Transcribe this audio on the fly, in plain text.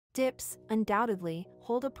Dips, undoubtedly,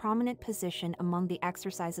 hold a prominent position among the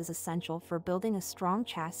exercises essential for building a strong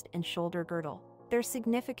chest and shoulder girdle. Their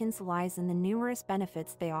significance lies in the numerous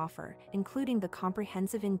benefits they offer, including the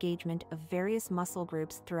comprehensive engagement of various muscle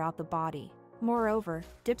groups throughout the body. Moreover,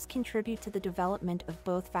 dips contribute to the development of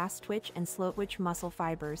both fast-twitch and slow-twitch muscle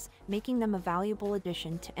fibers, making them a valuable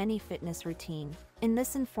addition to any fitness routine. In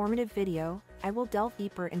this informative video, I will delve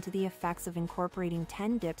deeper into the effects of incorporating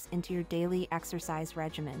 10 dips into your daily exercise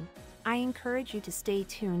regimen. I encourage you to stay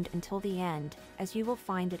tuned until the end, as you will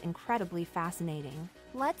find it incredibly fascinating.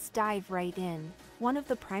 Let's dive right in. One of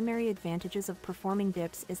the primary advantages of performing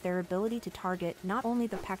dips is their ability to target not only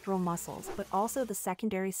the pectoral muscles but also the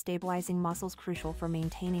secondary stabilizing muscles crucial for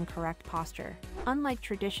maintaining correct posture. Unlike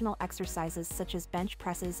traditional exercises such as bench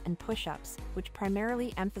presses and push-ups, which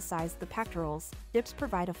primarily emphasize the pectorals, dips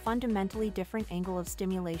provide a fundamentally different angle of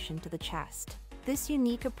stimulation to the chest. This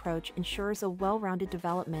unique approach ensures a well-rounded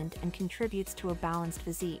development and contributes to a balanced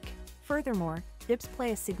physique. Furthermore, dips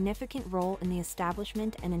play a significant role in the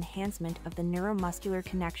establishment and enhancement of the neuromuscular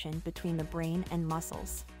connection between the brain and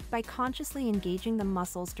muscles. By consciously engaging the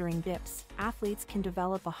muscles during dips, athletes can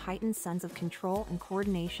develop a heightened sense of control and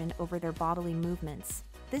coordination over their bodily movements.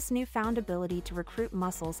 This newfound ability to recruit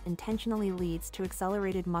muscles intentionally leads to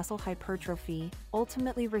accelerated muscle hypertrophy,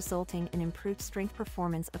 ultimately resulting in improved strength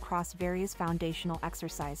performance across various foundational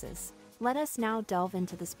exercises. Let us now delve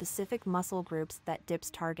into the specific muscle groups that dips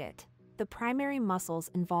target. The primary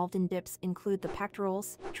muscles involved in dips include the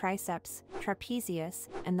pectorals, triceps, trapezius,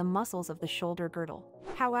 and the muscles of the shoulder girdle.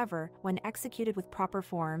 However, when executed with proper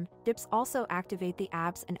form, dips also activate the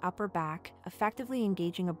abs and upper back, effectively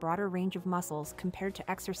engaging a broader range of muscles compared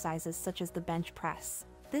to exercises such as the bench press.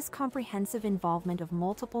 This comprehensive involvement of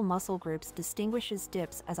multiple muscle groups distinguishes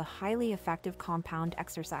dips as a highly effective compound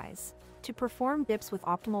exercise. To perform dips with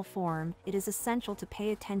optimal form, it is essential to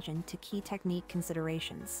pay attention to key technique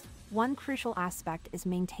considerations. One crucial aspect is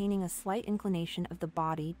maintaining a slight inclination of the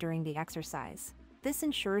body during the exercise. This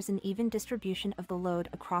ensures an even distribution of the load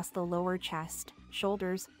across the lower chest,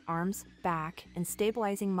 shoulders, arms, back, and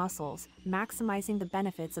stabilizing muscles, maximizing the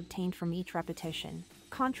benefits obtained from each repetition.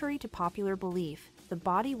 Contrary to popular belief, the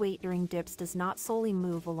body weight during dips does not solely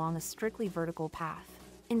move along a strictly vertical path.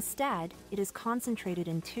 Instead, it is concentrated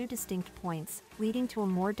in two distinct points, leading to a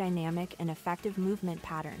more dynamic and effective movement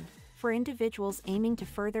pattern. For individuals aiming to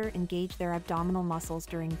further engage their abdominal muscles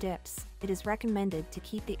during dips, it is recommended to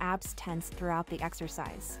keep the abs tense throughout the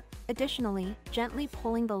exercise. Additionally, gently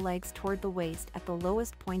pulling the legs toward the waist at the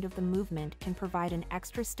lowest point of the movement can provide an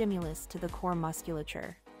extra stimulus to the core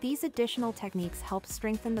musculature. These additional techniques help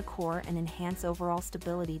strengthen the core and enhance overall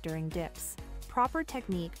stability during dips. Proper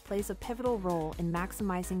technique plays a pivotal role in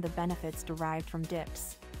maximizing the benefits derived from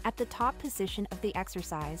dips. At the top position of the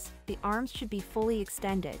exercise, the arms should be fully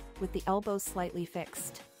extended, with the elbows slightly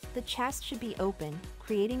fixed. The chest should be open,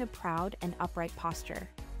 creating a proud and upright posture.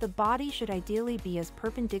 The body should ideally be as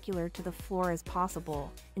perpendicular to the floor as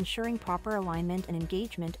possible, ensuring proper alignment and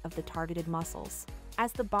engagement of the targeted muscles.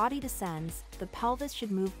 As the body descends, the pelvis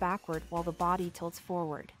should move backward while the body tilts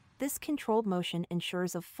forward. This controlled motion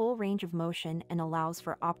ensures a full range of motion and allows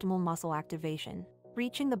for optimal muscle activation.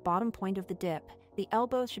 Reaching the bottom point of the dip, the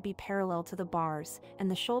elbows should be parallel to the bars,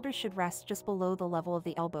 and the shoulders should rest just below the level of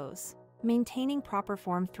the elbows. Maintaining proper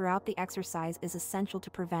form throughout the exercise is essential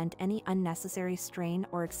to prevent any unnecessary strain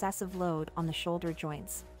or excessive load on the shoulder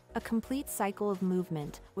joints. A complete cycle of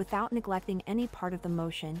movement, without neglecting any part of the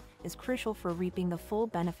motion, is crucial for reaping the full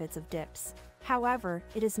benefits of dips. However,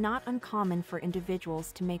 it is not uncommon for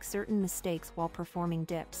individuals to make certain mistakes while performing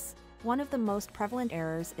dips. One of the most prevalent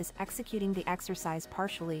errors is executing the exercise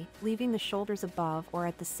partially, leaving the shoulders above or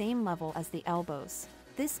at the same level as the elbows.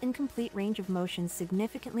 This incomplete range of motion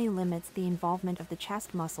significantly limits the involvement of the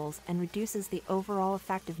chest muscles and reduces the overall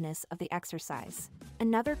effectiveness of the exercise.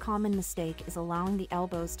 Another common mistake is allowing the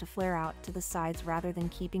elbows to flare out to the sides rather than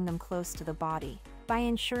keeping them close to the body. By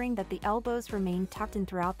ensuring that the elbows remain tucked in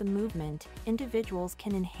throughout the movement, individuals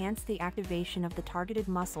can enhance the activation of the targeted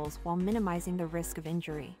muscles while minimizing the risk of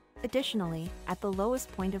injury. Additionally, at the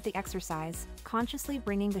lowest point of the exercise, consciously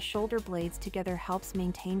bringing the shoulder blades together helps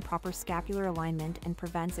maintain proper scapular alignment and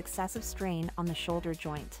prevents excessive strain on the shoulder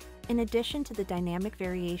joint. In addition to the dynamic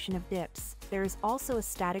variation of dips, there is also a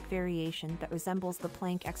static variation that resembles the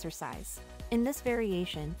plank exercise. In this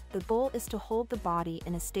variation, the goal is to hold the body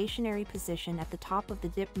in a stationary position at the top of the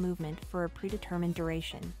dip movement for a predetermined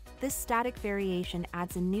duration. This static variation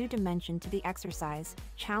adds a new dimension to the exercise,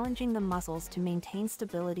 challenging the muscles to maintain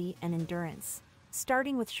stability and endurance.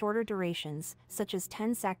 Starting with shorter durations, such as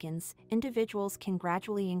 10 seconds, individuals can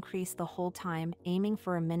gradually increase the hold time, aiming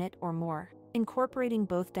for a minute or more. Incorporating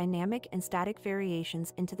both dynamic and static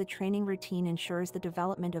variations into the training routine ensures the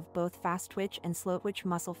development of both fast-twitch and slow-twitch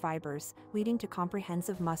muscle fibers, leading to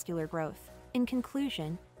comprehensive muscular growth. In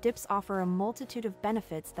conclusion, dips offer a multitude of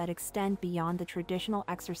benefits that extend beyond the traditional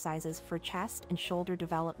exercises for chest and shoulder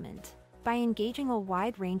development. By engaging a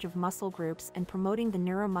wide range of muscle groups and promoting the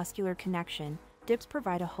neuromuscular connection, dips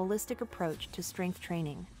provide a holistic approach to strength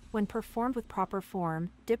training. When performed with proper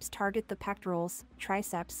form, dips target the pectorals,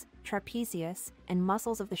 triceps, trapezius, and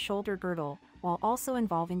muscles of the shoulder girdle, while also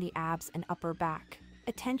involving the abs and upper back.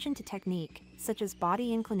 Attention to technique, such as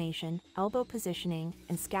body inclination, elbow positioning,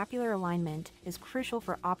 and scapular alignment, is crucial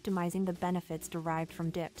for optimizing the benefits derived from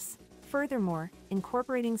dips. Furthermore,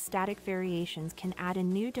 incorporating static variations can add a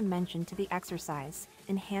new dimension to the exercise,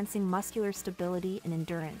 enhancing muscular stability and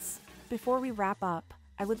endurance. Before we wrap up,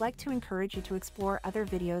 I would like to encourage you to explore other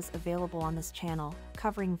videos available on this channel,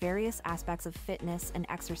 covering various aspects of fitness and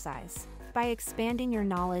exercise. By expanding your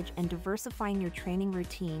knowledge and diversifying your training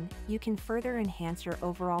routine, you can further enhance your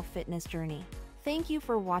overall fitness journey. Thank you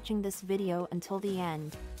for watching this video until the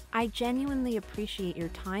end. I genuinely appreciate your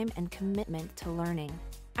time and commitment to learning.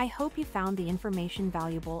 I hope you found the information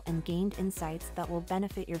valuable and gained insights that will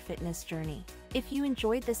benefit your fitness journey. If you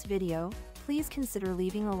enjoyed this video, please consider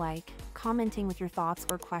leaving a like, commenting with your thoughts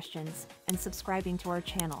or questions, and subscribing to our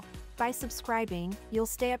channel. By subscribing, you'll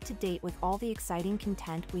stay up to date with all the exciting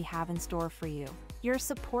content we have in store for you. Your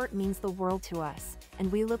support means the world to us,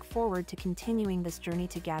 and we look forward to continuing this journey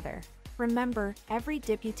together. Remember, every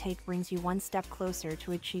dip you take brings you one step closer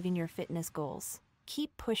to achieving your fitness goals.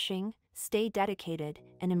 Keep pushing, stay dedicated,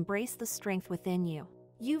 and embrace the strength within you.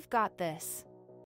 You've got this.